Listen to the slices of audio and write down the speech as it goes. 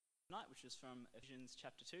tonight, which is from Ephesians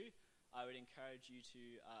chapter 2. I would encourage you to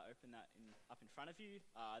open that up in front of you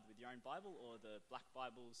with your own Bible or the black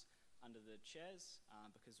Bibles under the chairs,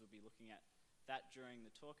 because we'll be looking at that during the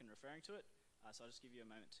talk and referring to it. So I'll just give you a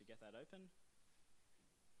moment to get that open.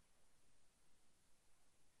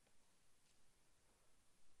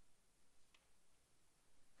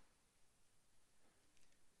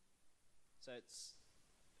 So it's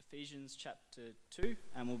Ephesians chapter 2,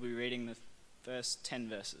 and we'll be reading the first 10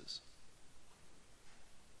 verses.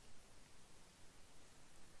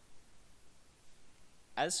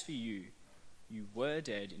 As for you, you were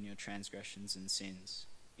dead in your transgressions and sins,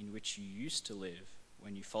 in which you used to live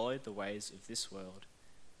when you followed the ways of this world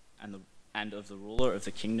and of the ruler of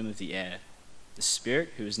the kingdom of the air, the Spirit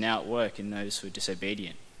who is now at work in those who are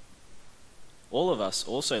disobedient. All of us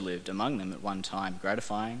also lived among them at one time,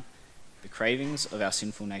 gratifying the cravings of our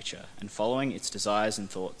sinful nature and following its desires and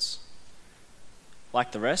thoughts.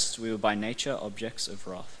 Like the rest, we were by nature objects of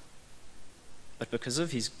wrath. But because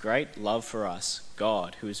of his great love for us,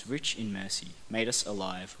 God, who is rich in mercy, made us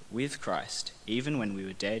alive with Christ, even when we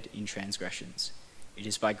were dead in transgressions. It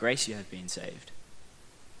is by grace you have been saved.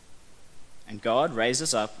 And God raised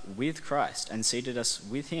us up with Christ and seated us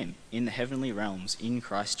with him in the heavenly realms in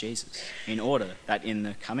Christ Jesus, in order that in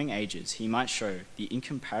the coming ages he might show the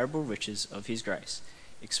incomparable riches of his grace,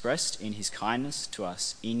 expressed in his kindness to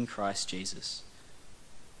us in Christ Jesus.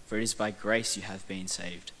 For it is by grace you have been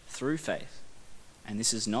saved, through faith. And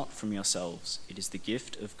this is not from yourselves, it is the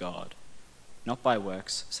gift of God, not by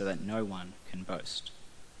works, so that no one can boast.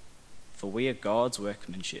 For we are God's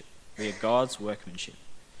workmanship,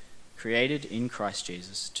 created in Christ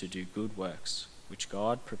Jesus to do good works, which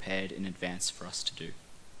God prepared in advance for us to do.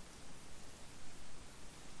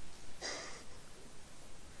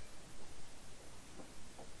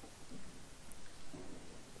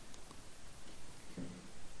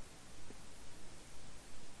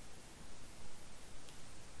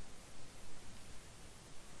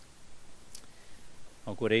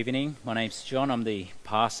 Well, good evening. My name's John. I'm the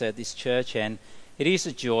pastor at this church, and it is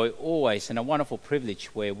a joy always and a wonderful privilege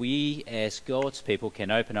where we as God's people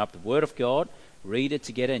can open up the Word of God, read it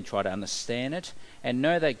together and try to understand it, and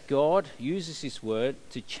know that God uses his Word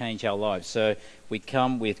to change our lives. So we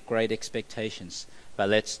come with great expectations. But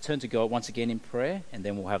let's turn to God once again in prayer, and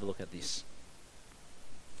then we'll have a look at this.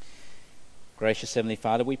 Gracious Heavenly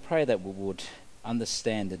Father, we pray that we would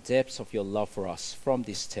understand the depths of your love for us from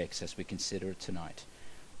this text as we consider it tonight.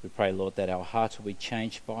 We pray, Lord, that our hearts will be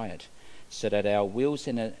changed by it, so that our wills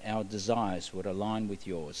and our desires would align with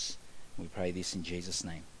yours. We pray this in Jesus'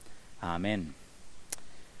 name. Amen.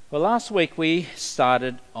 Well, last week we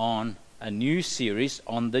started on a new series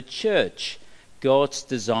on the church, God's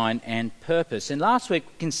design and purpose. And last week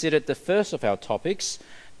we considered the first of our topics,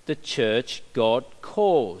 the church God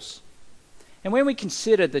calls. And when we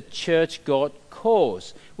consider the church God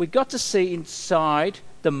calls, we got to see inside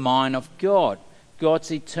the mind of God,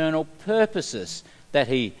 God's eternal purposes that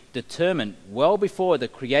he determined well before the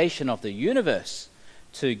creation of the universe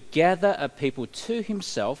to gather a people to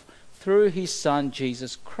himself through his Son,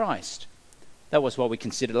 Jesus Christ. That was what we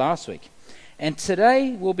considered last week. And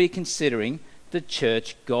today we'll be considering the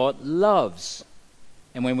church God loves.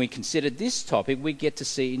 And when we consider this topic, we get to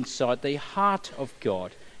see inside the heart of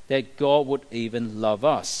God, that God would even love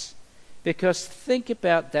us. Because think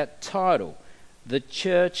about that title, the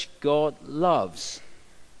church God loves.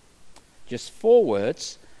 Just 4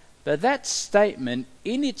 words, but that statement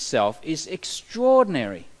in itself is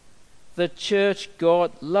extraordinary. The church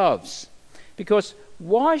God loves. Because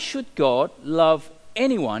why should God love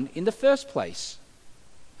anyone in the first place?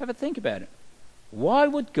 Have a think about it. Why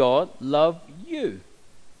would God love you?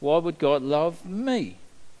 Why would God love me?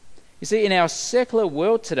 You see, in our secular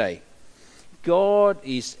world today, God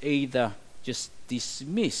is either just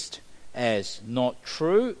dismissed as not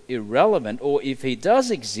true, irrelevant, or if he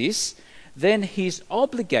does exist, then he's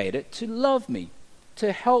obligated to love me,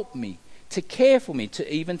 to help me, to care for me,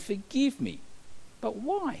 to even forgive me. But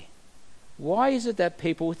why? Why is it that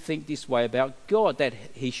people think this way about God, that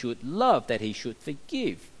he should love, that he should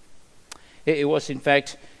forgive? It was, in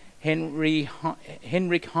fact, Heinrich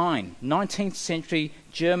Heine, 19th century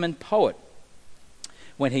German poet.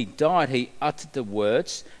 When he died, he uttered the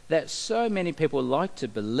words that so many people like to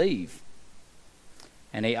believe.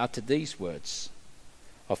 And he uttered these words: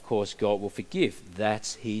 of course, God will forgive.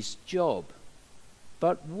 That's his job.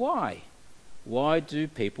 But why? Why do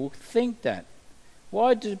people think that?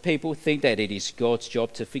 Why do people think that it is God's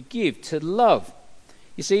job to forgive, to love?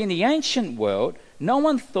 You see, in the ancient world, no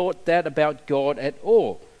one thought that about God at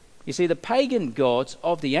all. You see, the pagan gods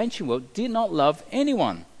of the ancient world did not love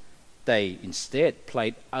anyone. They instead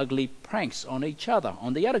played ugly pranks on each other,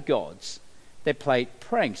 on the other gods. They played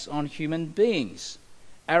pranks on human beings.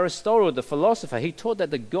 Aristotle, the philosopher, he taught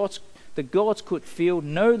that the gods could feel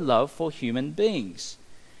no love for human beings.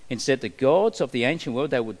 Instead, the gods of the ancient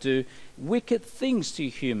world, they would do wicked things to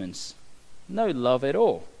humans. No love at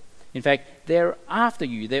all. In fact, they're after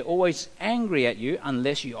you. They're always angry at you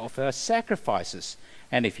unless you offer sacrifices.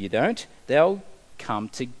 And if you don't, they'll come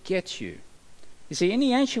to get you. You see, in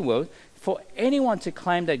the ancient world, for anyone to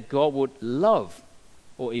claim that God would love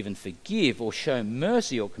or even forgive or show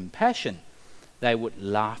mercy or compassion, they would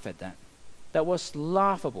laugh at that. That was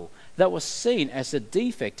laughable. That was seen as a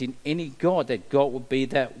defect in any God, that God would be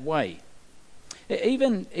that way.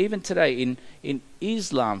 Even today in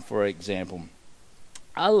Islam, for example,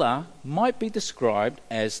 Allah might be described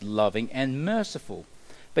as loving and merciful.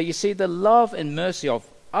 But you see, the love and mercy of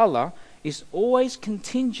Allah is always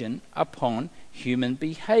contingent upon human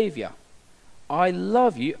behavior. I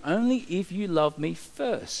love you only if you love me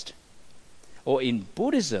first. Or in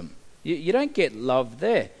Buddhism, you don't get love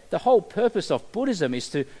there. The whole purpose of Buddhism is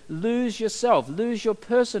to lose yourself, lose your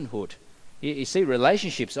personhood. You see,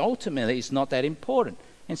 relationships ultimately is not that important.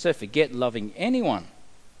 And so forget loving anyone.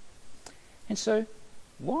 And so,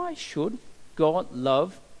 why should God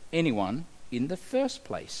love anyone in the first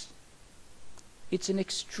place? It's an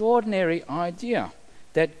extraordinary idea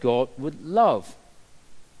that God would love.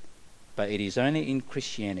 But it is only in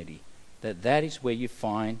Christianity that is where you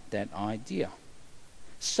find that idea.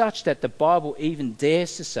 Such that the Bible even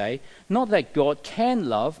dares to say, not that God can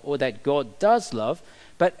love or that God does love,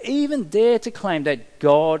 but even dare to claim that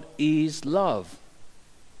God is love.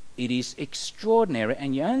 It is extraordinary,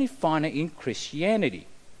 and you only find it in Christianity.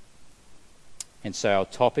 And so our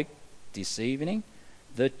topic this evening,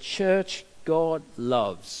 the church God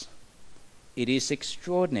loves. It is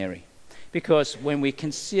extraordinary, because when we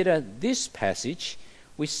consider this passage,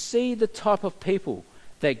 we see the type of people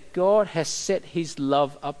that God has set his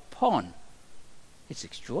love upon. It's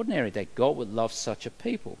extraordinary that God would love such a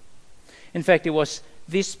people. In fact, it was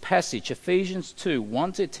this passage, Ephesians 2,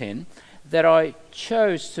 1-10, that I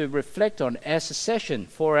chose to reflect on as a session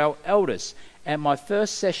for our elders at my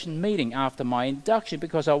first session meeting after my induction,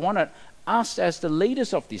 because I wanted us as the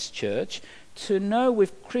leaders of this church to know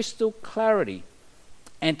with crystal clarity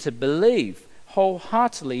and to believe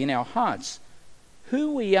wholeheartedly in our hearts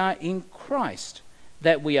who we are in Christ,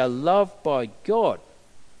 that we are loved by God,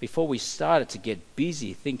 before we started to get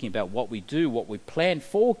busy thinking about what we do, what we plan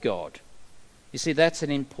for God. You see, that's an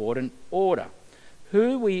important order.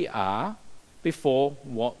 Who we are before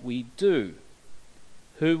what we do.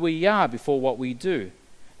 Who we are before what we do.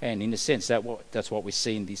 And in a sense, that's what we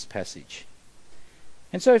see in this passage.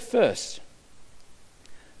 And so first,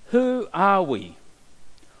 who are we?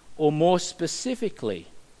 Or more specifically,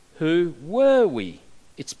 who were we?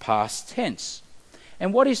 It's past tense.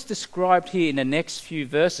 And what is described here in the next few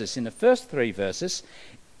verses, in the first 3 verses,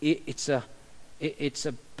 it's a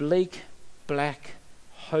bleak, black,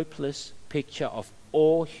 hopeless picture of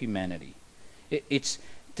all humanity. It's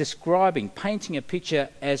describing, painting a picture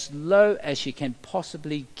as low as you can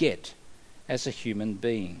possibly get as a human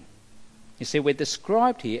being. You see, we're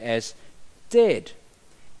described here as dead,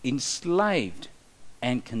 enslaved,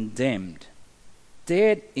 and condemned.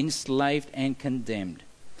 Dead, enslaved, and condemned.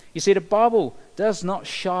 You see, the Bible does not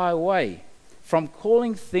shy away from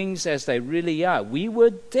calling things as they really are. We were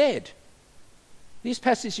dead. This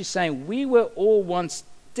passage is saying we were all once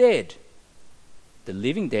dead. The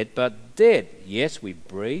living dead, but dead. Yes, we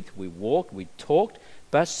breathed, we walked, we talked,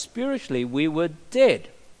 but spiritually we were dead.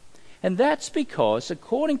 And that's because,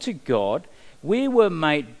 according to God, we were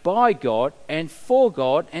made by God and for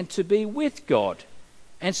God and to be with God.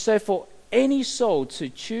 And so for any soul to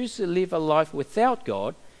choose to live a life without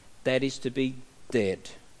God, that is to be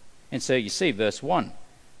dead. And so you see verse 1.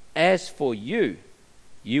 As for you,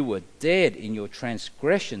 you were dead in your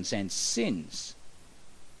transgressions and sins.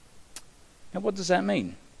 Now what does that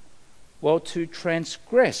mean? Well, to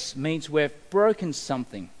transgress means we've broken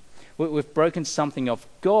something. We've broken something of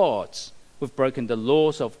God's. We've broken the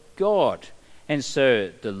laws of God. And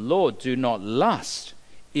so the Lord do not lust.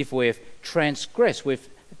 If we've transgressed, we've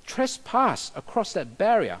trespassed across that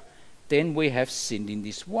barrier, then we have sinned in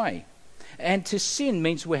this way. And to sin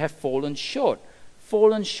means we have fallen short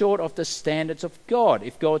of the standards of God.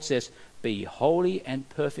 If God says, be holy and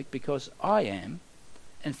perfect because I am,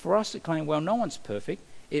 and for us to claim, well, no one's perfect,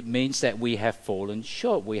 it means that we have fallen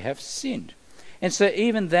short, we have sinned. And so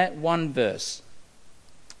even that one verse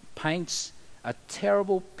paints a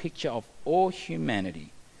terrible picture of all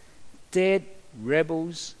humanity. Dead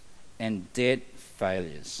rebels and dead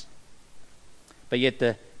failures. But yet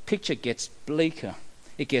the picture gets bleaker.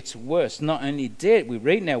 It gets worse. Not only dead, we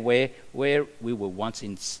read now where we were once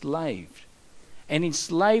enslaved. And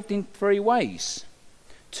enslaved in three ways: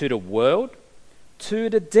 to the world, to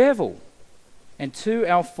the devil, and to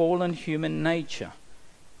our fallen human nature.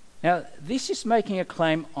 Now, this is making a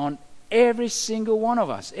claim on every single one of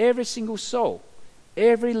us, every single soul,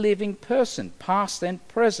 every living person, past and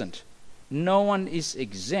present. No one is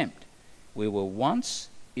exempt. We were once,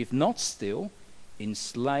 if not still,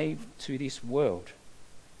 enslaved to this world.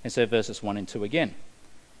 And so verses 1 and 2 again.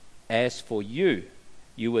 As for you,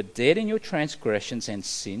 you were dead in your transgressions and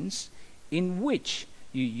sins, in which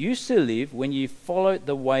you used to live when you followed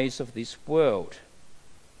the ways of this world.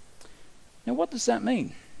 Now, what does that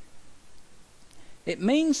mean? It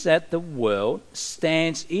means that the world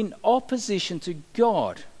stands in opposition to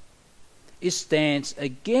God. It stands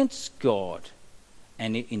against God,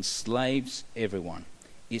 and it enslaves everyone.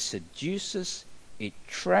 It seduces, it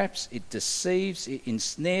traps, it deceives, it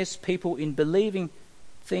ensnares people in believing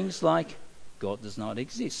things like God does not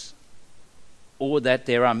exist, or that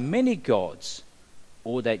there are many gods,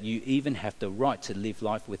 or that you even have the right to live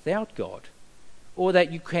life without God, or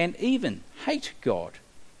that you can even hate God.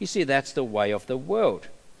 You see, that's the way of the world.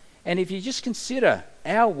 And if you just consider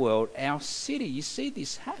our world, our city, you see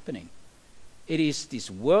this happening. It is this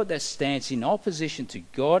world that stands in opposition to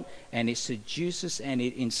God, and it seduces and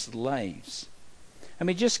it enslaves. I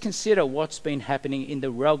mean, just consider what's been happening in the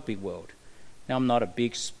rugby world. Now, I'm not a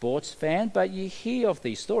big sports fan, but you hear of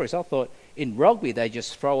these stories. I thought in rugby they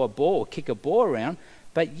just throw a ball or kick a ball around,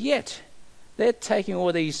 but yet they're taking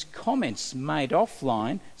all these comments made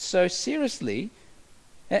offline so seriously,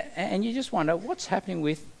 and you just wonder what's happening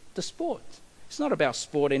with the sport. It's not about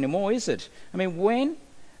sport anymore, is it? I mean, when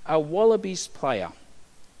a Wallabies player,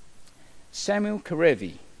 Samuel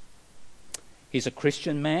Karevi, he's a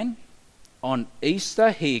Christian man. On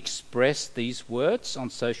Easter, he expressed these words on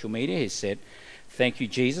social media. He said, "Thank you,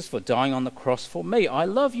 Jesus, for dying on the cross for me. I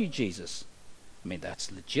love you, Jesus." I mean,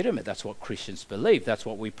 that's legitimate. That's what Christians believe. That's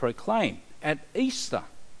what we proclaim at Easter.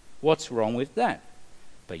 What's wrong with that?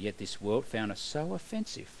 But yet this world found it so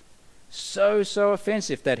offensive, so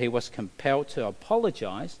offensive that he was compelled to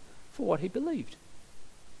apologize for what he believed.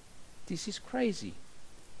 This is crazy.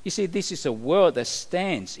 You see, this is a world that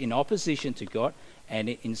stands in opposition to God, and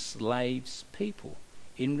it enslaves people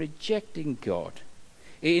in rejecting God.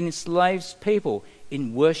 It enslaves people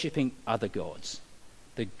in worshipping other gods,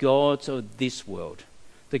 the gods of this world,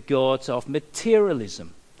 the gods of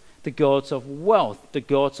materialism, the gods of wealth, the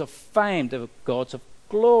gods of fame, the gods of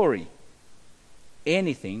glory,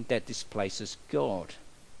 anything that displaces God.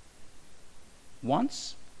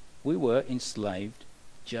 Once we were enslaved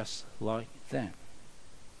just like that.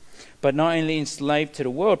 But not only enslaved to the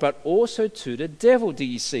world, but also to the devil. Do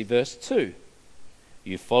you see verse 2?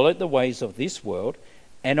 You followed the ways of this world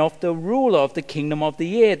and of the ruler of the kingdom of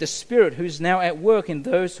the air, the spirit who's now at work in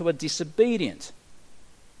those who are disobedient.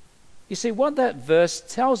 You see, what that verse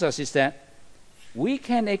tells us is that we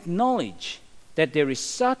can acknowledge that there is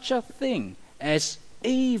such a thing as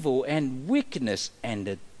evil and wickedness, and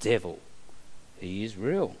the devil, he is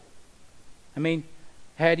real. I mean,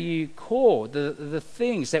 how do you call the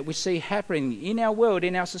things that we see happening in our world,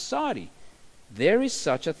 in our society? There is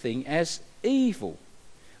such a thing as evil.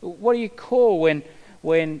 What do you call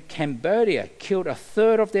when Cambodia killed a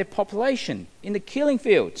third of their population in the killing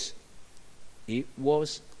fields? It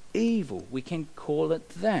was evil. We can call it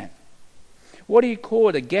that. What do you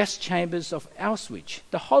call the gas chambers of Auschwitz,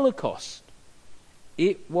 the Holocaust?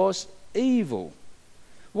 It was evil.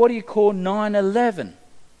 What do you call 9/11?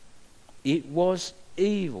 It was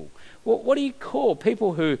evil. What do you call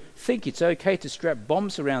people who think it's okay to strap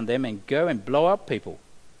bombs around them and go and blow up people?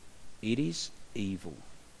 It is evil.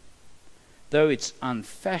 Though it's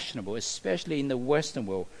unfashionable, especially in the Western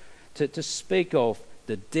world, to speak of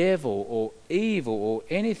the devil or evil or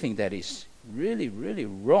anything that is really, really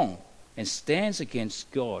wrong and stands against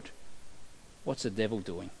God, what's the devil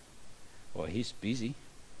doing? Well, he's busy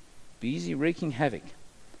wreaking havoc,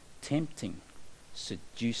 tempting,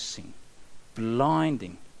 seducing,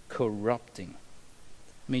 blinding, corrupting.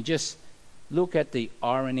 I mean, just look at the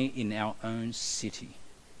irony in our own city.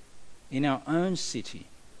 In our own city.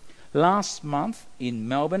 Last month in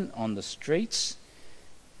Melbourne, on the streets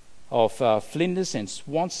of Flinders and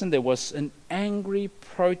Swanston, there was an angry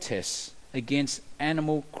protest against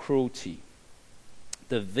animal cruelty.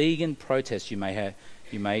 The vegan protest, you may have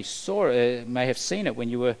seen it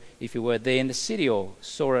if you were there in the city or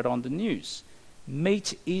saw it on the news.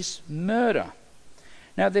 Meat is murder.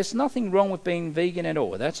 Now, there's nothing wrong with being vegan at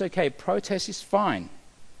all. That's okay. Protest is fine.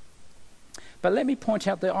 But let me point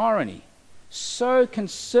out the irony. so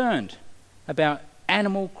concerned about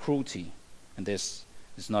animal cruelty. And it's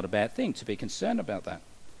not a bad thing to be concerned about that.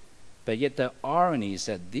 But yet the irony is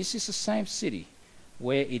that this is the same city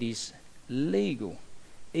where it is legal,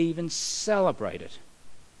 even celebrated,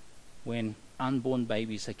 when unborn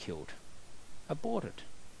babies are killed, aborted.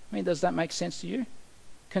 I mean, does that make sense to you?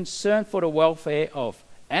 Concern for the welfare of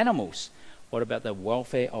animals. What about the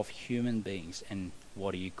welfare of human beings? And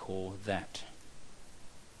what do you call that?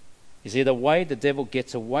 You see, the way the devil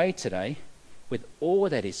gets away today with all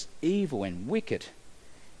that is evil and wicked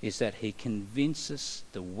is that he convinces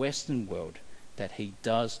the Western world that he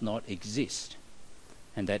does not exist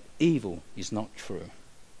and that evil is not true.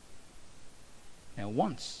 Now,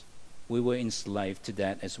 once we were enslaved to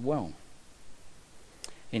that as well.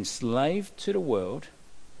 Enslaved to the world,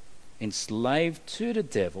 enslaved to the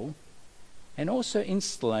devil, and also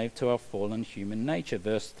enslaved to our fallen human nature.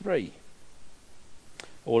 Verse 3.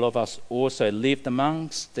 All of us also lived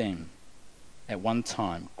amongst them at one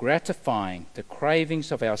time, gratifying the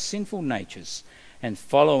cravings of our sinful natures and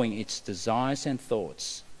following its desires and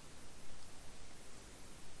thoughts.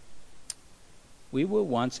 We were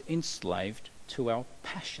once enslaved to our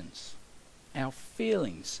passions, our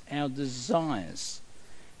feelings, our desires.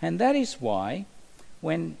 And that is why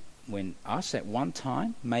when us at one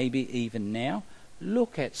time, maybe even now,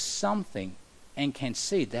 look at something and can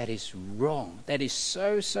see that is wrong, that is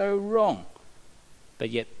so wrong, but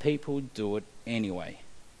yet people do it anyway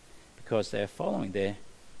because they're following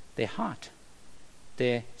their heart,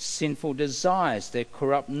 their sinful desires, their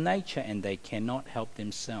corrupt nature, and they cannot help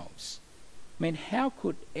themselves. I mean, how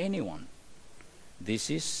could anyone? This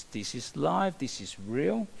is live, this is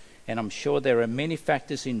real, and I'm sure there are many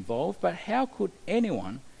factors involved, but how could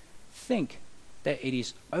anyone think that it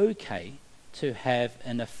is okay to have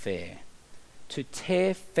an affair, to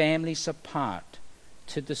tear families apart,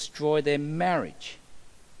 to destroy their marriage?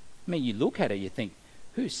 I mean, you look at it, you think,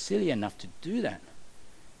 who's silly enough to do that?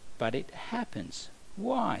 But it happens.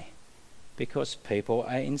 Why? Because people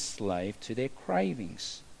are enslaved to their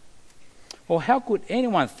cravings. Or how could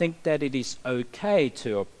anyone think that it is okay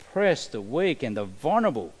to oppress the weak and the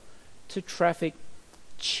vulnerable, to traffic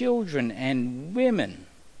children and women?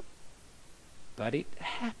 But it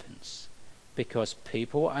happens because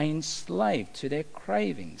people are enslaved to their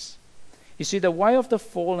cravings. You see, the way of the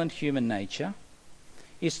fallen human nature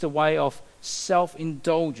is the way of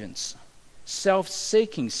self-indulgence,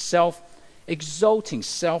 self-seeking, self-exalting,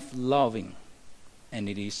 self-loving, and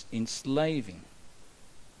it is enslaving.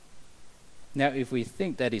 Now, if we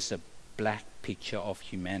think that is a black picture of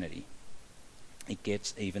humanity, it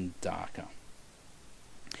gets even darker.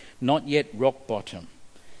 Not yet rock bottom,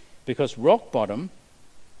 because rock bottom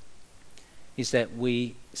is that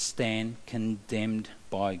we stand condemned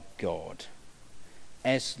by God,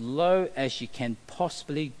 as low as you can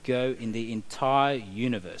possibly go in the entire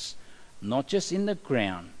universe, not just in the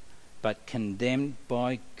ground, but condemned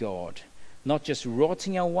by God, not just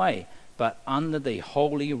rotting away, but under the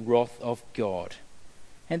holy wrath of God.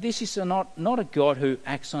 And this is not a God who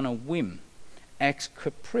acts on a whim, acts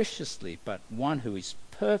capriciously, but one who is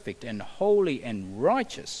perfect and holy and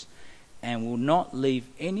righteous and will not leave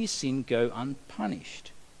any sin go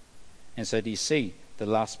unpunished. And so do you see the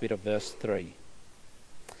last bit of verse 3?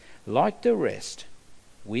 Like the rest,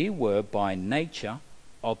 we were by nature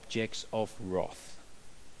objects of wrath.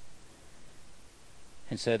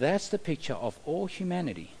 And so that's the picture of all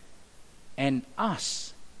humanity and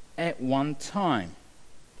us at one time.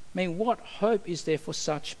 I mean, what hope is there for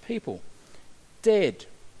such people? Dead,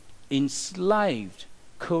 enslaved,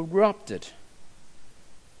 corrupted.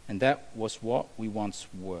 And that was what we once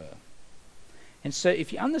were. And so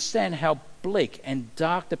if you understand how bleak and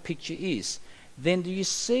dark the picture is, then do you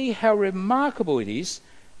see how remarkable it is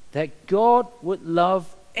that God would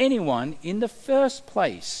love anyone in the first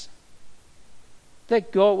place?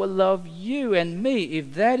 That God would love you and me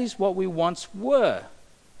if that is what we once were.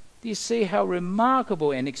 Do you see how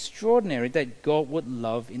remarkable and extraordinary that God would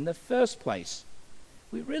love in the first place?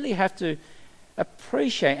 We really have to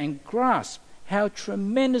appreciate and grasp how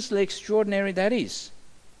tremendously extraordinary that is,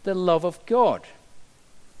 the love of God.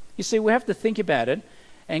 You see, we have to think about it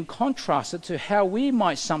and contrast it to how we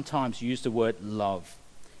might sometimes use the word love.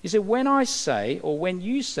 You see, when I say, or when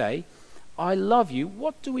you say, I love you,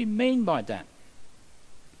 what do we mean by that?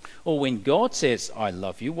 Or when God says, I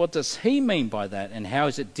love you, what does he mean by that? And how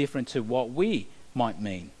is it different to what we might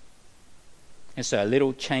mean? And so a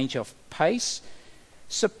little change of pace.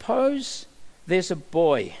 Suppose there's a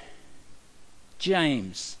boy,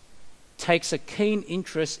 James, takes a keen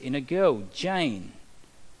interest in a girl, Jane.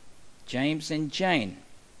 James and Jane.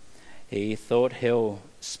 He thought he'll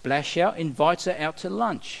splash out, invites her out to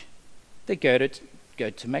lunch. They go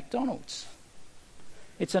to McDonald's.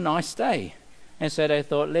 It's a nice day. And so they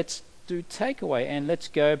thought, let's do takeaway and let's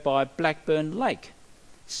go by Blackburn Lake.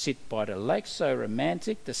 Sit by the lake, so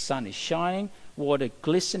romantic. The sun is shining, water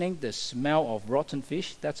glistening, the smell of rotten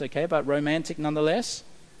fish. That's okay, but romantic nonetheless.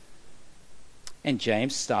 And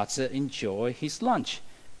James starts to enjoy his lunch,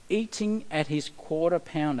 eating at his quarter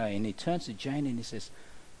pounder. And he turns to Jane and he says,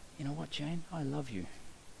 you know what, Jane? I love you.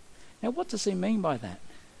 Now, what does he mean by that?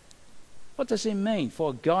 What does it mean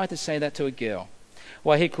for a guy to say that to a girl?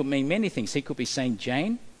 Well, he could mean many things. He could be saying,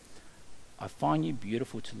 Jane, I find you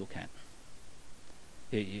beautiful to look at.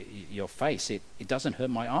 Your face, it doesn't hurt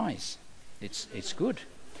my eyes. It's good.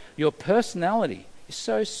 Your personality is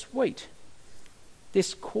so sweet.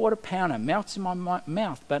 This quarter pounder melts in my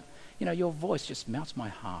mouth, but your voice just melts my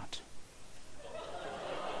heart.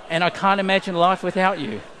 And I can't imagine life without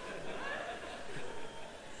you.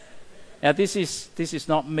 Now this is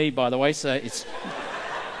not me, by the way, so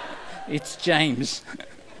it's James.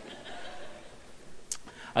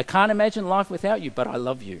 I can't imagine life without you, but I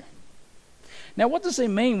love you. Now what does he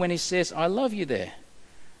mean when he says, I love you there?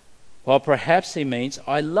 Well, perhaps he means,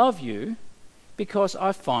 I love you because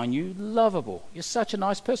I find you lovable. You're such a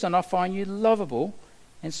nice person, I find you lovable,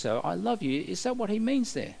 and so I love you. Is that what he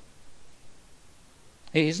means there?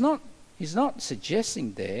 He's not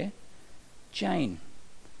suggesting there, Jane,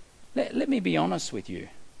 let me be honest with you.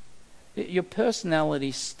 Your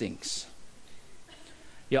personality stinks.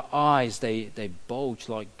 Your eyes, they bulge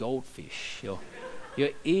like goldfish.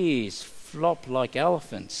 Your ears flop like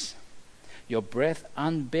elephants. Your breath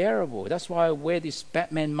unbearable. That's why I wear this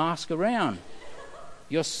Batman mask around.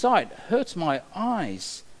 Your sight hurts my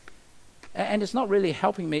eyes. And it's not really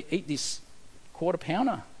helping me eat this quarter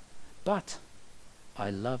pounder. But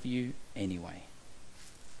I love you anyway.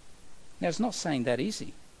 Now, it's not saying that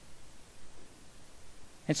easy.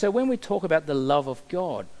 And so when we talk about the love of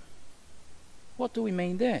God, what do we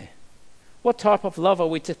mean there? What type of love are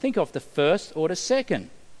we to think of, the first or the second?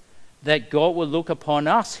 That God will look upon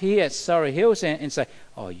us here at Surrey Hills and say,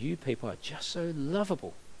 oh, you people are just so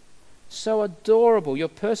lovable, so adorable, your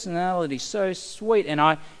personality so sweet, and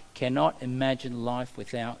I cannot imagine life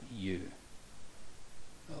without you.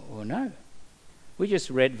 Oh, no. We just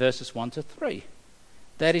read verses 1 to 3.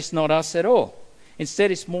 That is not us at all. Instead,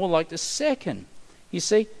 it's more like the second. You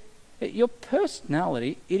see, your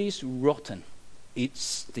personality, it is rotten. It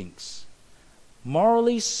stinks.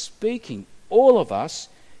 Morally speaking, all of us,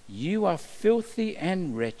 you are filthy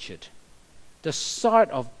and wretched. The sight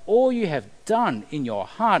of all you have done in your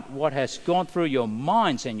heart, what has gone through your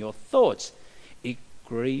minds and your thoughts, it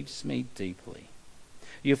grieves me deeply.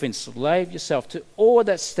 You've enslaved yourself to all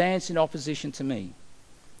that stands in opposition to me.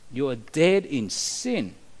 You are dead in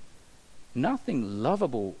sin. Nothing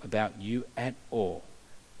lovable about you at all.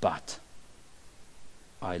 But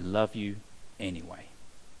I love you anyway.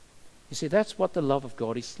 You see, that's what the love of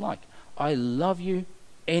God is like. I love you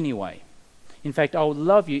anyway. In fact, I will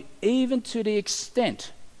love you even to the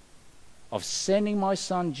extent of sending my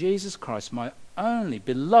son Jesus Christ, my only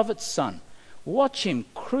beloved son. Watch him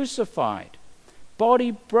crucified,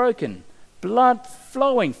 body broken, blood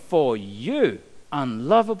flowing for you,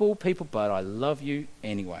 unlovable people, but I love you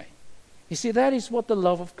anyway. You see, that is what the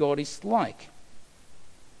love of God is like.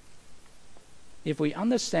 If we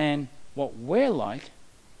understand what we're like,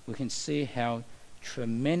 we can see how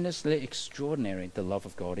tremendously extraordinary the love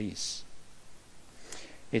of God is.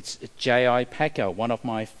 It's J.I. Packer, one of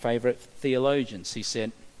my favorite theologians. He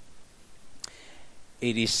said,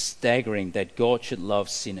 it is staggering that God should love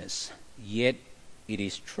sinners, yet it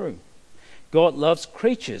is true. God loves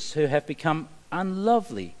creatures who have become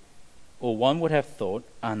unlovely, or one would have thought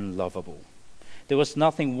unlovable. There was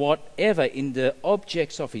nothing whatever in the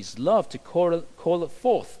objects of his love to call it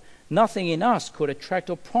forth. Nothing in us could attract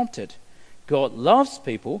or prompt it. God loves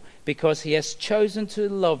people because he has chosen to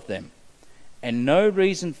love them. And no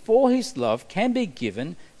reason for his love can be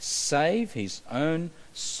given save his own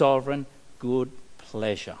sovereign good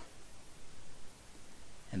pleasure.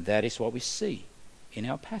 And that is what we see in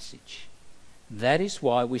our passage. That is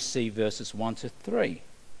why we see verses 1 to 3.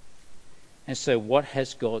 And so what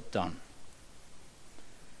has God done?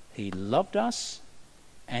 He loved us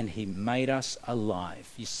and he made us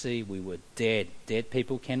alive. You see, we were dead. Dead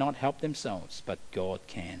people cannot help themselves, but God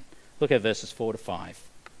can. Look at verses 4 to 5.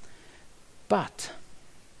 But,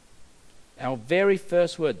 our very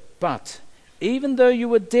first word, but, even though you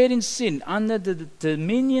were dead in sin under the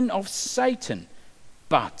dominion of Satan,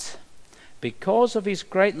 but, because of his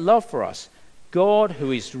great love for us, God,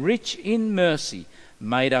 who is rich in mercy,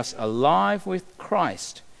 made us alive with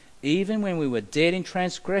Christ, even when we were dead in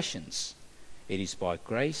transgressions, it is by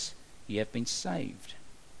grace ye have been saved.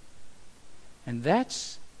 And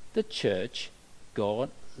that's the church God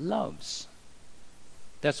loves.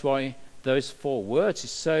 That's why those 4 words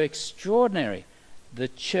is so extraordinary. The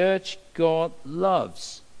church God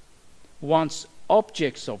loves. Once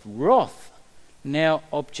objects of wrath, now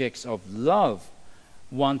objects of love.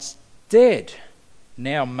 Once dead,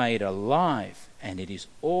 now made alive. And it is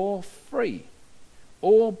all free,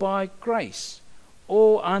 all by grace,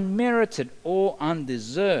 all unmerited, all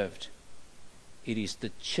undeserved. It is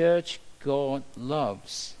the church God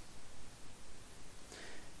loves.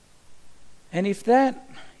 And if that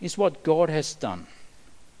is what God has done,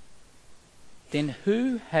 then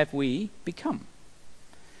who have we become?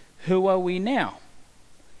 Who are we now?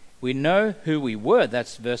 We know who we were,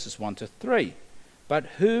 that's verses 1 to 3. But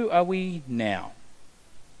who are we now?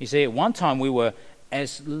 You see, at one time we were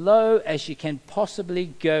as low as you can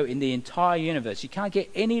possibly go in the entire universe. You can't get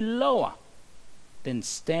any lower than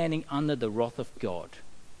standing under the wrath of God.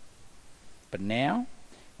 But now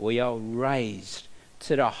we are raised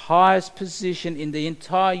to the highest position in the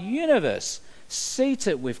entire universe,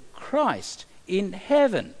 seated with Christ in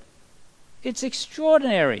heaven. It's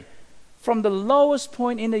extraordinary. From the lowest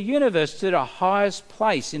point in the universe to the highest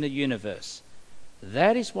place in the universe.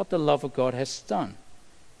 That is what the love of God has done.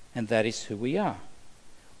 And that is who we are.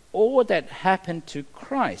 All that happened to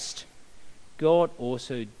Christ, God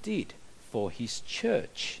also did for his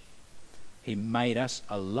church. He made us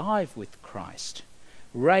alive with Christ,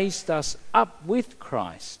 raised us up with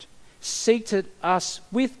Christ, seated us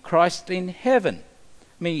with Christ in heaven.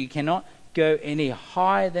 I mean, you cannot go any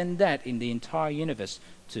higher than that in the entire universe,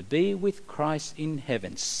 to be with Christ in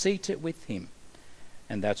heaven, seated with him.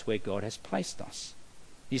 And that's where God has placed us.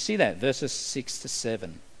 You see that, verses 6 to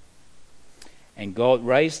 7. And God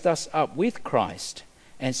raised us up with Christ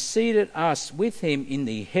and seated us with him in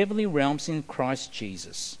the heavenly realms in Christ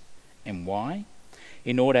Jesus. And why?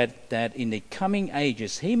 In order that in the coming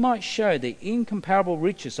ages he might show the incomparable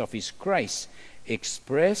riches of his grace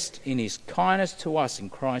expressed in his kindness to us in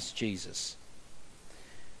Christ Jesus.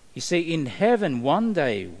 You see, in heaven one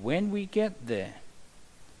day when we get there,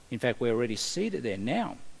 in fact we're already seated there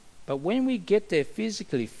now, but when we get there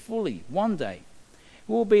physically, fully, one day,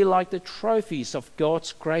 we'll be like the trophies of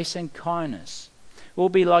God's grace and kindness. We'll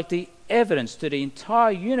be like the evidence to the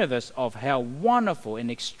entire universe of how wonderful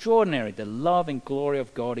and extraordinary the love and glory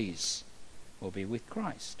of God is. We'll be with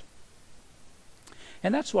Christ.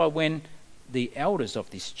 And that's why when the elders of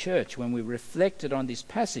this church, when we reflected on this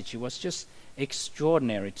passage, it was just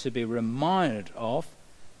extraordinary to be reminded of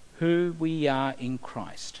who we are in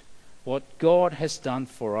Christ, what God has done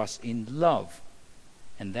for us in love,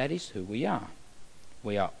 and that is who we are.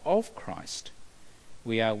 We are of Christ.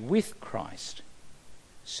 We are with Christ,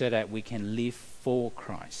 so that we can live for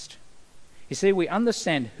Christ. You see, we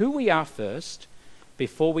understand who we are first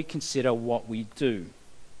before we consider what we do.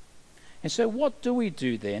 And so what do we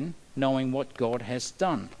do then, knowing what God has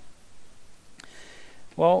done?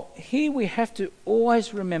 Well, here we have to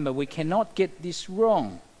always remember we cannot get this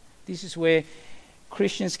wrong. This is where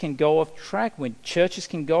Christians can go off track, when churches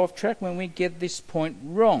can go off track, when we get this point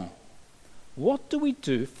wrong. What do we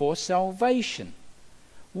do for salvation?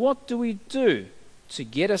 What do we do to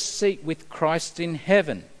get a seat with Christ in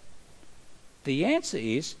heaven? The answer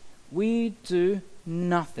is we do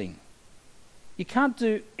nothing. You can't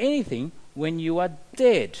do anything when you are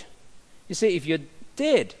dead. You see, if you're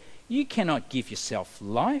dead, you cannot give yourself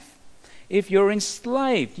life. If you're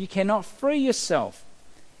enslaved, you cannot free yourself.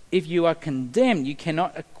 If you are condemned, you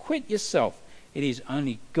cannot acquit yourself. It is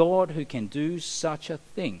only God who can do such a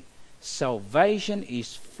thing. Salvation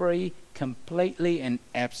is free completely and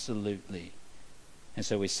absolutely. And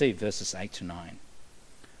so we see verses 8 to 9.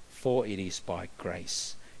 For it is by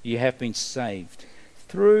grace you have been saved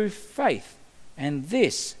through faith. And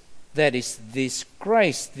this, that is this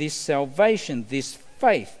grace, this salvation, this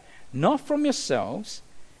faith, not from yourselves,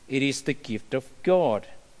 it is the gift of God.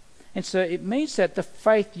 And so it means that the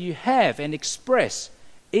faith you have and express,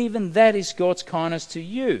 even that is God's kindness to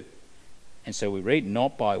you. And so we read,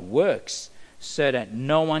 not by works, so that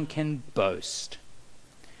no one can boast.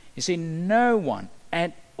 You see, no one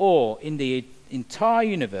at all in the entire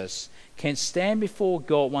universe can stand before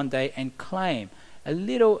God one day and claim a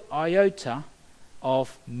little iota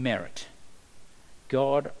of merit.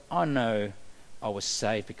 God, I know I was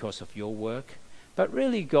saved because of your work, but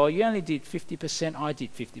really, God, you only did 50%, I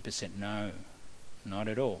did 50%. No, not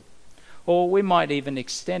at all. Or we might even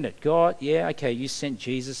extend it. God, yeah, okay, you sent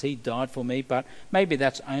Jesus, he died for me, but maybe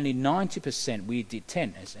that's only 90%. We did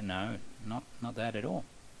 10%. I said, no, not that at all.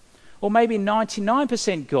 Or maybe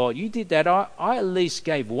 99% God. You did that. I at least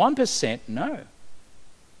gave 1%. No,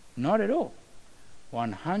 not at all.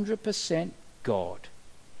 100% God.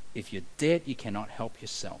 If you're dead, you cannot help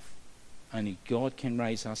yourself. Only God can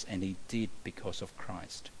raise us, and he did because of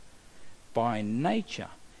Christ. By nature,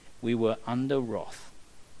 we were under wrath.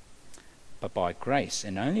 But by grace,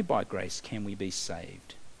 and only by grace, can we be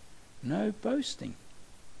saved. No boasting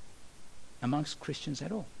amongst Christians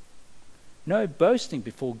at all. No boasting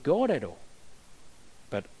before God at all.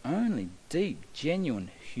 But only deep, genuine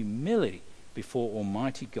humility before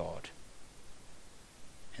Almighty God.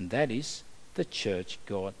 And that is the church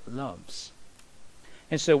God loves.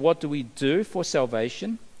 And so what do we do for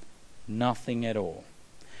salvation? Nothing at all.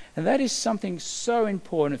 And that is something so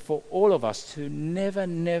important for all of us to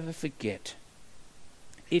never forget.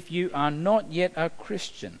 If you are not yet a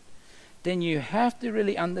Christian, then you have to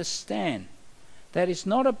really understand that it's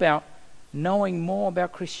not about knowing more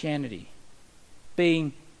about Christianity,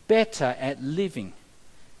 being better at living,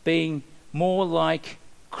 being more like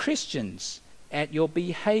Christians at your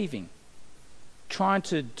behaving, trying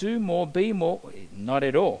to do more, be more. Not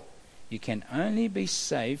at all. You can only be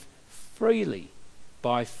saved freely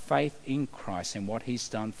by faith in Christ and what he's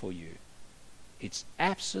done for you. It's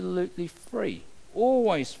absolutely free,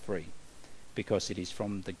 always free, because it is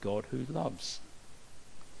from the God who loves.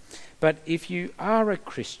 But if you are a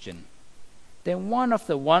Christian, then one of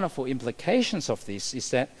the wonderful implications of this is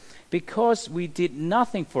that because we did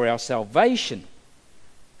nothing for our salvation,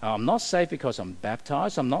 I'm not saved because I'm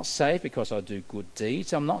baptized, I'm not saved because I do good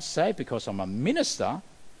deeds, I'm not saved because I'm a minister,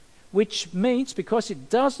 which means because it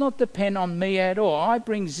does not depend on me at all, I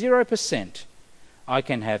bring 0%, I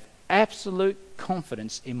can have absolute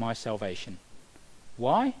confidence in my salvation.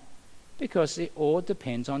 Why? Because it all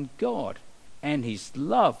depends on God and his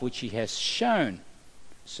love, which he has shown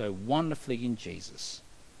so wonderfully in Jesus.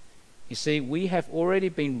 You see, we have already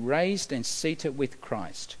been raised and seated with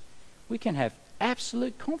Christ. We can have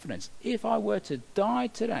absolute confidence. If I were to die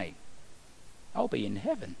today, I'll be in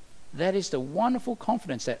heaven. That is the wonderful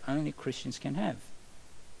confidence that only Christians can have.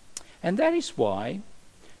 And that is why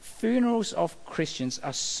funerals of Christians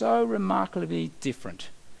are so remarkably different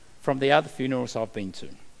from the other funerals I've been to.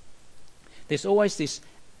 There's always this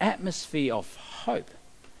atmosphere of hope,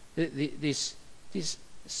 this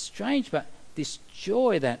strange, but this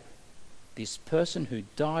joy that this person who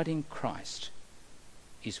died in Christ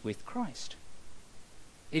is with Christ.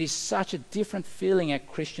 It is such a different feeling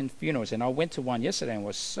at Christian funerals, and I went to one yesterday and it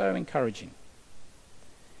was so encouraging.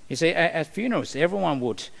 You see, at funerals, everyone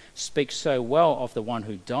would speak so well of the one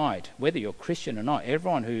who died. Whether you're Christian or not,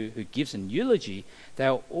 everyone who gives an eulogy,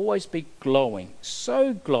 they'll always be glowing,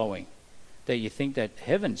 so glowing, that you think that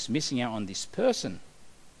heaven's missing out on this person.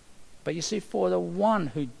 But you see, for the one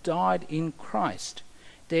who died in Christ,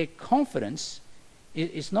 their confidence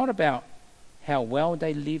is not about how well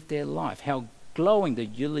they lived their life, how glowing the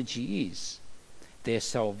eulogy is. Their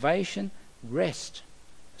salvation rests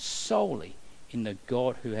solely in the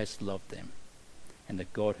God who has loved them and the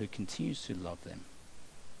God who continues to love them.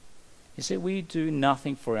 You see, we do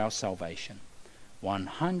nothing for our salvation.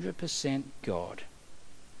 100% God.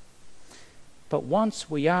 But once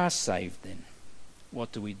we are saved then,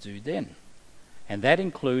 what do we do then? And that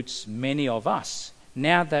includes many of us.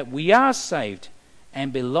 Now that we are saved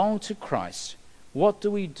and belong to Christ, what do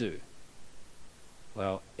we do?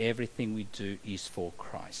 Well, everything we do is for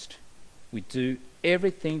Christ. We do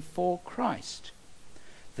everything for Christ.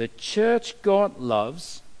 The church God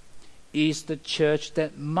loves is the church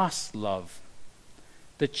that must love.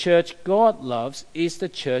 The church God loves is the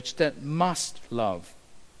church that must love.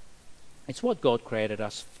 It's what God created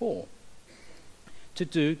us for. To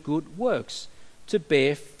do good works, to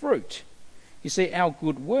bear fruit. You see, our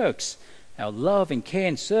good works, our love and care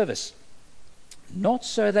and service, not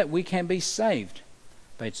so that we can be saved,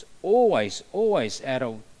 but it's always out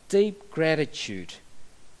of deep gratitude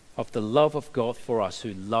of the love of God for us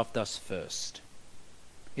who loved us first.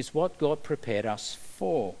 It's what God prepared us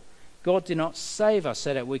for. God did not save us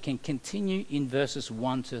so that we can continue in verses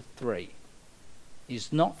 1 to 3.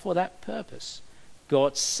 It's not for that purpose.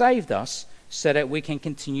 God saved us so that we can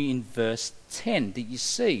continue in verse 10. Did you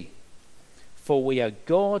see? For we are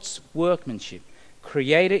God's workmanship,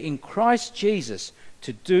 created in Christ Jesus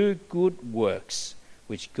to do good works,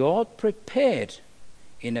 which God prepared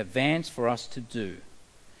in advance for us to do.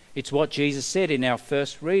 It's what Jesus said in our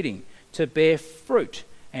first reading, to bear fruit,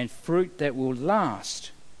 and fruit that will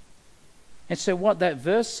last. And so what that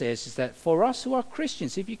verse says is that for us who are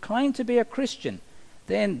Christians, if you claim to be a Christian,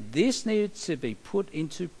 then this needs to be put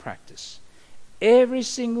into practice. Every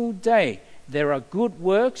single day there are good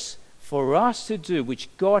works for us to do, which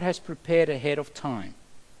God has prepared ahead of time,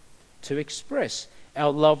 to express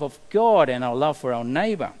our love of God and our love for our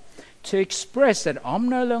neighbour, to express that I'm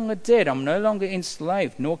no longer dead, I'm no longer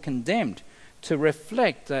enslaved nor condemned, to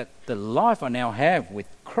reflect that the life I now have with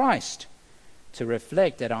Christ, to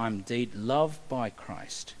reflect that I'm indeed loved by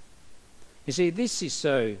Christ. You see, this is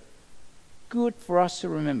so good for us to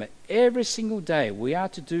remember. Every single day we are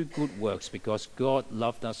to do good works because God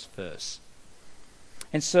loved us first.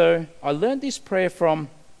 And so I learned this prayer from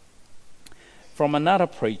another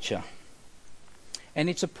preacher. And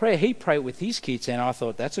it's a prayer he prayed with his kids, and I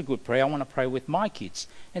thought, that's a good prayer. I want to pray with my kids.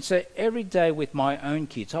 And so every day with my own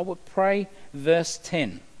kids, I would pray verse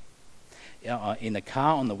 10. In the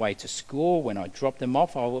car on the way to school, when I dropped them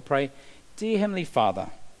off, I would pray, Dear Heavenly Father,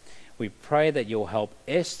 we pray that you'll help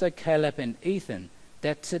Esther, Caleb, and Ethan,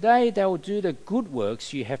 that today they will do the good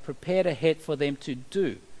works you have prepared ahead for them to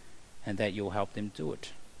do, and that you'll help them do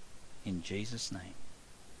it. In Jesus' name.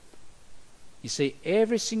 You see,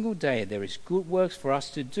 every single day there is good works for us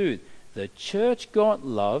to do. The church God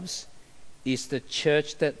loves is the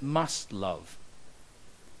church that must love.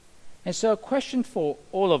 And so a question for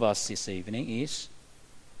all of us this evening is,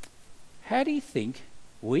 how do you think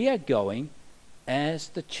we are going as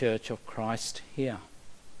the church of Christ here?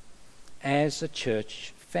 As a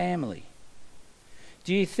church family?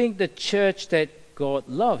 Do you think the church that God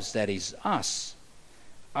loves, that is us,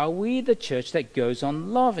 are we the church that goes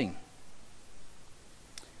on loving?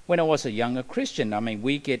 When I was a younger Christian,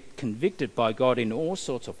 we get convicted by God in all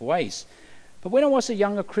sorts of ways. But when I was a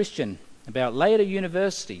younger Christian, about later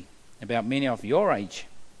university, about many of your age,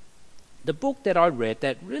 the book that I read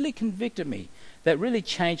that really convicted me, that really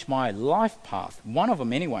changed my life path, one of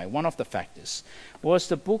them anyway, one of the factors, was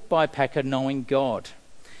the book by Packer, Knowing God.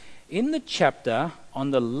 In the chapter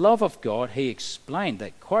on the love of God, he explained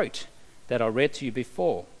that quote that I read to you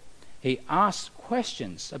before. He asked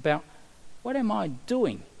questions about, what am I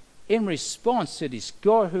doing in response to this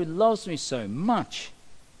God who loves me so much?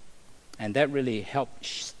 And that really helped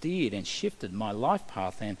steered and shifted my life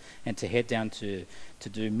path and to head down to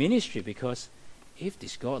do ministry, because if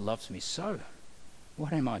this God loves me so,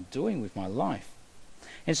 what am I doing with my life?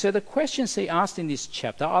 And so the questions he asked in this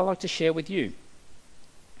chapter, I'd like to share with you,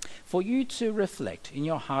 for you to reflect in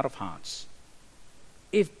your heart of hearts.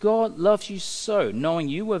 If God loves you so, knowing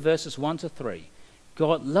you were verses 1 to 3,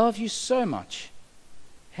 God loves you so much,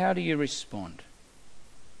 how do you respond?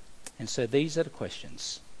 And so these are the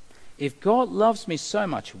questions. If God loves me so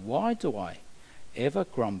much, why do I ever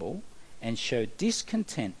grumble and show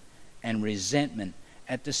discontent and resentment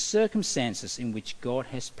at the circumstances in which God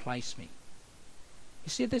has placed me? You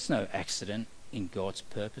see, there's no accident in God's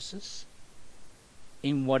purposes.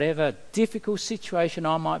 In whatever difficult situation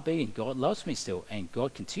I might be in, God loves me still, and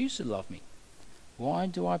God continues to love me. Why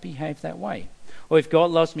do I behave that way? Or if God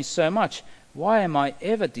loves me so much, why am I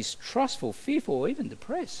ever distrustful, fearful, or even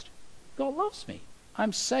depressed? God loves me.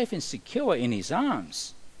 I'm safe and secure in his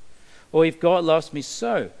arms. Or if God loves me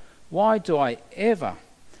so, why do I ever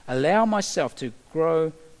allow myself to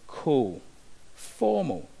grow cool,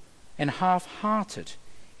 formal, and half-hearted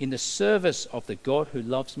in the service of the God who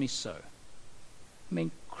loves me so?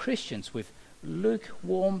 Christians with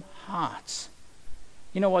lukewarm hearts.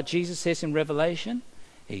 You know what Jesus says in Revelation?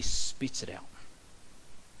 He spits it out.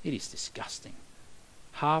 It is disgusting.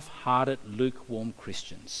 Half-hearted, lukewarm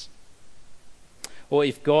Christians. Or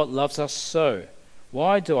if God loves us so,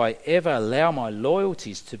 why do I ever allow my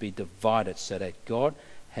loyalties to be divided so that God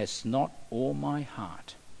has not all my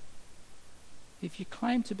heart? If you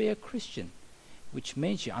claim to be a Christian, which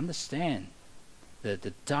means you understand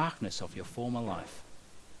the darkness of your former life,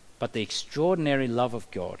 but the extraordinary love of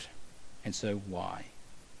God, and so why?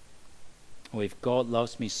 Or if God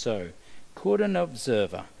loves me so, could an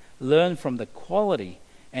observer learn from the quality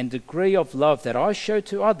and degree of love that I show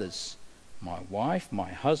to others, my wife,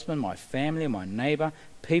 my husband, my family, my neighbour,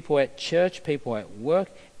 people at church, people at work,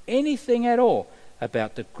 anything at all,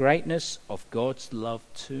 about the greatness of God's love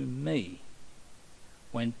to me?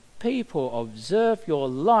 When people observe your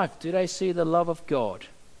life, do they see the love of God?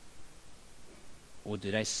 Or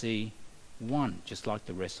do they see one, just like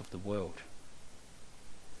the rest of the world?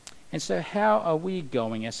 And so how are we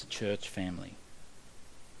going as a church family?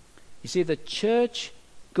 You see, the church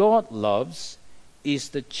God loves is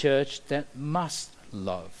the church that must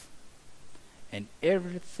love. And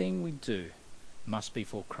everything we do must be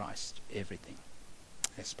for Christ. Everything.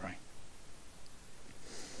 Let's pray.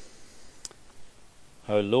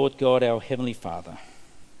 O Lord God, our Heavenly Father,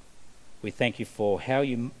 we thank you for how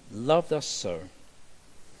you loved us so.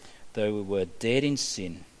 Though we were dead in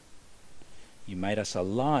sin, you made us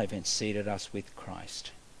alive and seated us with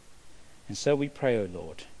Christ. And so we pray, O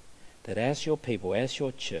Lord, that as your people, as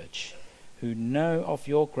your church, who know of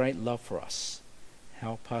your great love for us,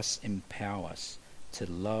 help us, empower us to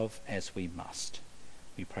love as we must.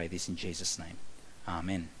 We pray this in Jesus' name.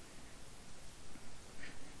 Amen.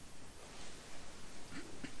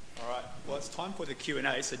 All right, well, it's time for the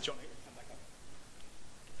Q&A, so John, come back up.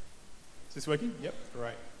 Is this working? Yep,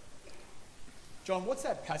 great. John, what's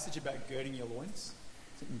that passage about girding your loins?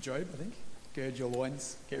 Is it in Job, I think? Gird your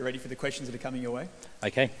loins, get ready for the questions that are coming your way.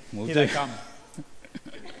 Okay, we'll Here do. they come.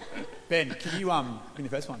 Ben, can you bring the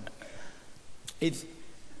first one? Is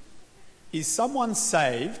someone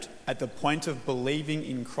saved at the point of believing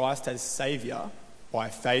in Christ as Saviour by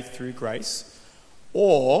faith through grace,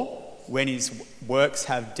 or when his works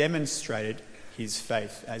have demonstrated his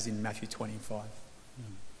faith, as in Matthew 25?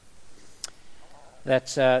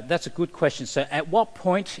 That's a good question. So at what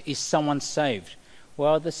point is someone saved?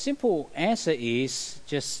 Well, the simple answer is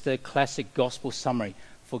just the classic gospel summary.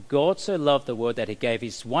 For God so loved the world that he gave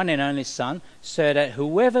his one and only Son, so that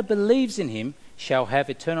whoever believes in him shall have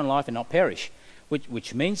eternal life and not perish.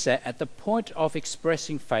 Which means that at the point of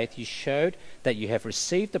expressing faith, you showed that you have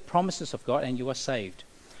received the promises of God and you are saved.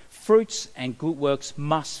 Fruits and good works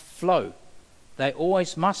must flow. They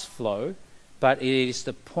always must flow, but it is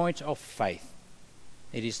the point of faith.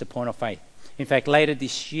 It is the point of faith. In fact, later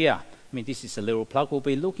this year, this is a little plug, we'll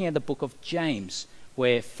be looking at the book of James,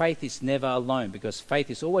 where faith is never alone, because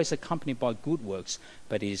faith is always accompanied by good works,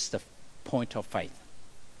 but it is the point of faith.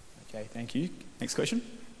 Okay, thank you. Next question.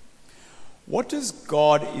 What does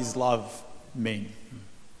God is love mean?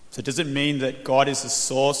 So does it mean that God is the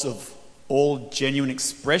source of all genuine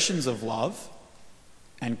expressions of love?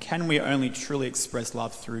 And can we only truly express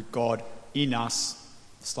love through God in us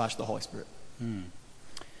 / the Holy Spirit?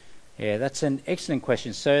 Yeah, that's an excellent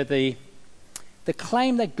question. So the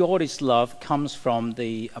claim that God is love comes from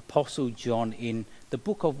the Apostle John in the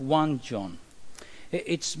book of 1 John.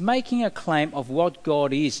 It's making a claim of what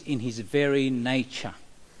God is in his very nature.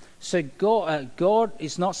 So God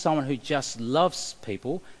is not someone who just loves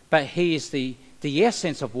people, but he is the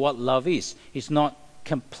essence of what love is. It's not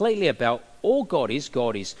completely about all God is.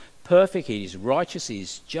 God is perfect, he is righteous, he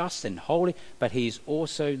is just and holy, but he is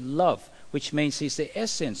also love, which means he's the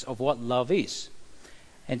essence of what love is.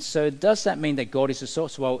 And so does that mean that God is the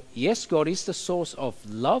source? Well, yes, God is the source of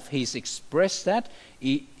love. He's expressed that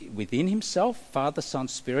within himself, Father, Son,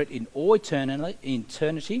 Spirit, in all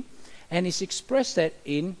eternity. And he's expressed that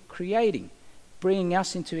in creating, bringing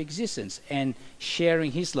us into existence and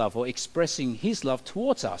sharing his love, or expressing his love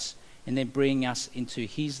towards us and then bringing us into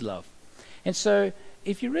his love. And so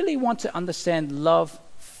if you really want to understand love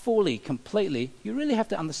fully, completely, you really have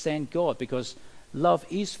to understand God, because love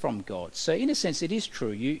is from God. So in a sense, it is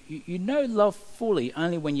true. You know love fully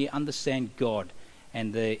only when you understand God,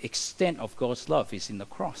 and the extent of God's love is in the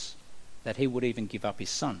cross, that he would even give up his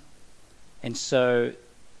Son. And so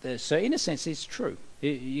in a sense, it's true.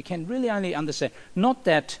 You can really only understand. Not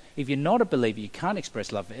that if you're not a believer, you can't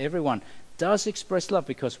express love. Everyone does express love,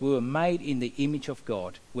 because we were made in the image of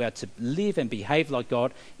God. We are to live and behave like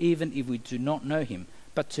God, even if we do not know him.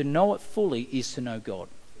 But to know it fully is to know God.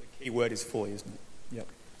 The key word is fully, isn't it? Yep.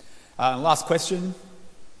 Last question.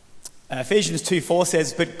 Ephesians 2:4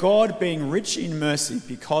 says, "But God, being rich in mercy,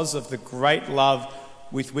 because of the great love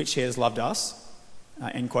with which he has loved us,"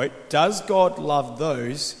 end quote, "does God love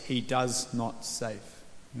those he does not save?"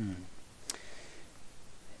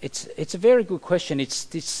 It's a very good question. It's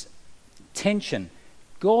this tension.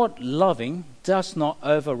 God loving does not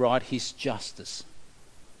override his justice.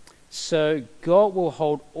 So God will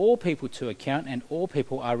hold all people to account, and all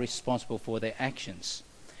people are responsible for their actions.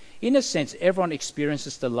 In a sense, everyone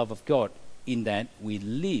experiences the love of God in that we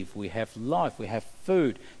live, we have life, we have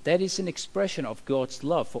food. That is an expression of God's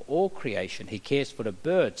love for all creation. He cares for the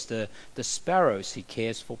birds, the sparrows, he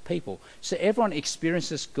cares for people. So everyone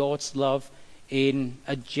experiences God's love in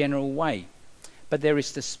a general way. But there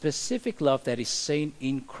is the specific love that is seen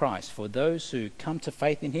in Christ for those who come to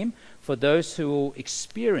faith in him, for those who will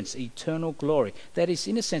experience eternal glory. That is,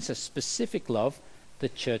 in a sense, a specific love the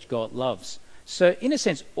church God loves. So, in a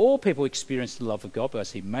sense, all people experience the love of God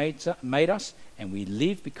because he made us, and we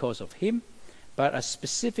live because of him, but a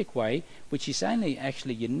specific way which is only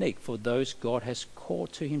actually unique for those God has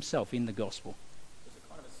called to himself in the gospel. It's a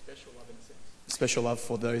kind of a special love in a sense. Special love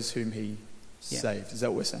for those whom he saved. Is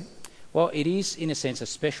that what we're saying? Well, it is, in a sense, a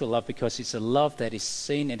special love because it's a love that is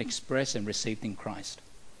seen and expressed and received in Christ.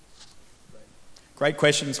 Great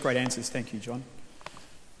questions, great answers. Thank you, John.